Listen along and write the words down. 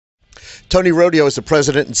Tony Rodio is the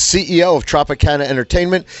president and CEO of Tropicana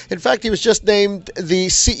Entertainment. In fact, he was just named the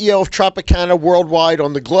CEO of Tropicana worldwide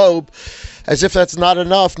on the globe. As if that's not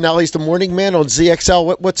enough, now he's the morning man on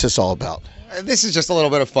ZXL. What's this all about? This is just a little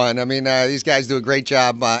bit of fun. I mean, these guys do a great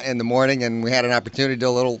job in the morning, and we had an opportunity to do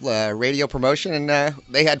a little radio promotion, and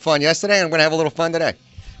they had fun yesterday, and I'm going to have a little fun today.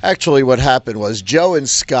 Actually, what happened was Joe and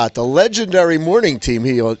Scott, the legendary morning team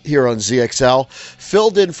here on ZXL,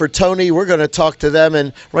 filled in for Tony. We're going to talk to them,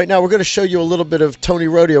 and right now we're going to show you a little bit of Tony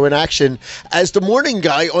Rodio in action as the morning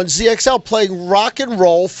guy on ZXL playing rock and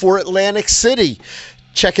roll for Atlantic City.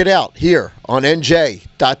 Check it out here on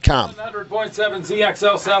NJ.com. 100.7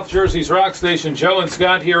 ZXL South Jersey's rock station. Joe and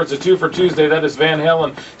Scott here. It's a 2 for Tuesday. That is Van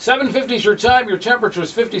Halen. 7:50 is your time. Your temperature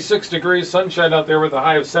is 56 degrees. Sunshine out there with a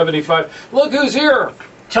high of 75. Look who's here.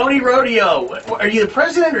 Tony Rodio. Are you the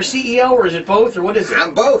president or CEO, or is it both, or what is it?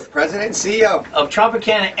 I'm both, president and CEO. Of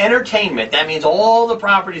Tropicana Entertainment. That means all the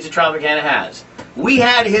properties that Tropicana has. We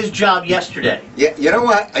had his job yesterday. Yeah, you know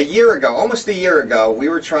what? A year ago, almost a year ago, we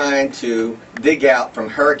were trying to dig out from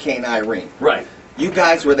Hurricane Irene. Right. You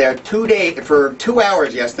guys were there for 2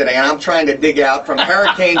 hours yesterday, and I'm trying to dig out from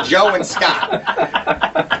Hurricane Joe and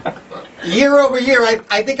Scott. Year over year,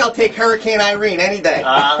 I think I'll take Hurricane Irene any day.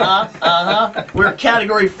 We're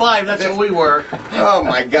Category 5, that's what we were. Oh,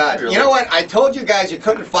 my God. You know what? I told you guys you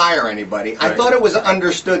couldn't fire anybody. I thought it was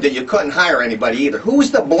understood that you couldn't hire anybody either.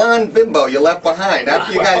 Who's the blonde bimbo you left behind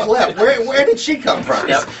after you guys left? Where did she come from?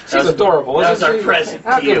 Yep. She's adorable. That was our present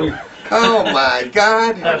to you. Oh, my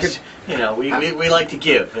God. You know, we like to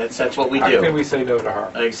give. That's what we do. How can we say no to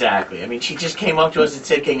her? Exactly. I mean, she just came up to us and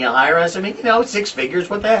said, "Can you hire us?" I mean, 6 figures.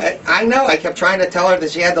 What the heck? I know. I kept trying to tell her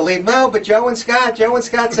that she had to leave. No, but Joe and Scott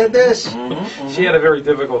said this. She had a very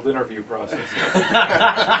difficult interview process.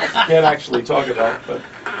 Can't actually talk about it, but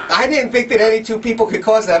I didn't think that any two people could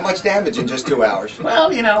cause that much damage in just 2 hours. Well,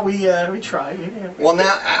 we tried. Well,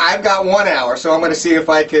 now I've got 1 hour, so I'm going to see if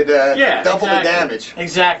I could double the damage.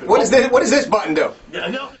 Exactly. What does this button do?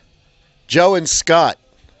 No. Joe and Scott.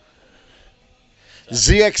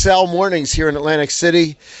 ZXL Mornings here in Atlantic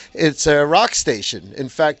City. It's a rock station. In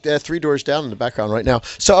fact, 3 doors down in the background right now.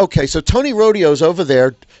 So Tony Rodio's over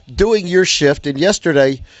there doing your shift, and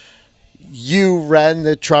yesterday you ran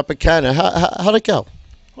the Tropicana. How'd it go?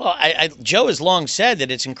 Well, Joe has long said that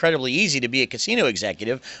it's incredibly easy to be a casino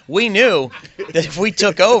executive. We knew that if we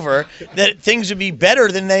took over, that things would be better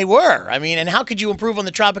than they were. I mean, and how could you improve on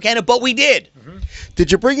the Tropicana? But we did. Mm-hmm.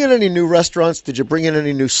 Did you bring in any new restaurants? Did you bring in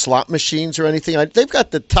any new slot machines or anything? They've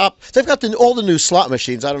got all the new slot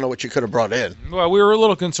machines. I don't know what you could have brought in. Well, we were a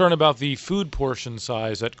little concerned about the food portion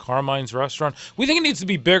size at Carmine's restaurant. We think it needs to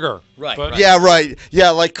be bigger. Right. But, Yeah, right. Yeah,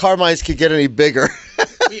 like Carmine's could get any bigger.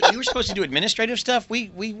 we were supposed to do administrative stuff. We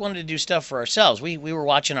wanted to do stuff for ourselves. We were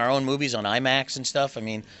watching our own movies on IMAX and stuff. I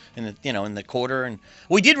mean, in the quarter, and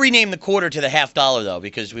we did rename the quarter to the $50 though,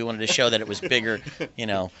 because we wanted to show that it was bigger.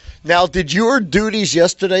 Now, did your duties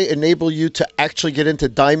yesterday enable you to actually get into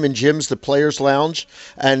Diamond Jim's, the Players Lounge,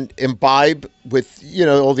 and imbibe with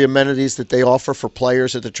all the amenities that they offer for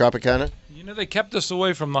players at the Tropicana? they kept us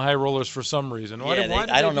away from the high rollers for some reason. Why did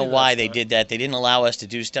I don't know why they did that. They didn't allow us to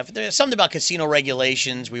do stuff. There's something about casino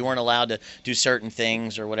regulations. We weren't allowed to do certain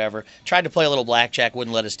things or whatever. Tried to play a little blackjack,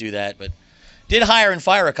 wouldn't let us do that, but did hire and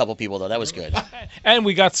fire a couple people, though. That was good. And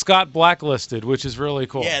we got Scott blacklisted, which is really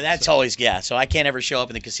cool. Yeah, that's always, so I can't ever show up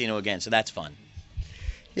in the casino again, so that's fun.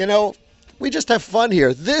 We just have fun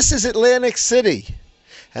here. This is Atlantic City,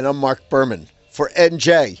 and I'm Mark Berman for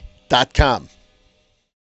NJ.com.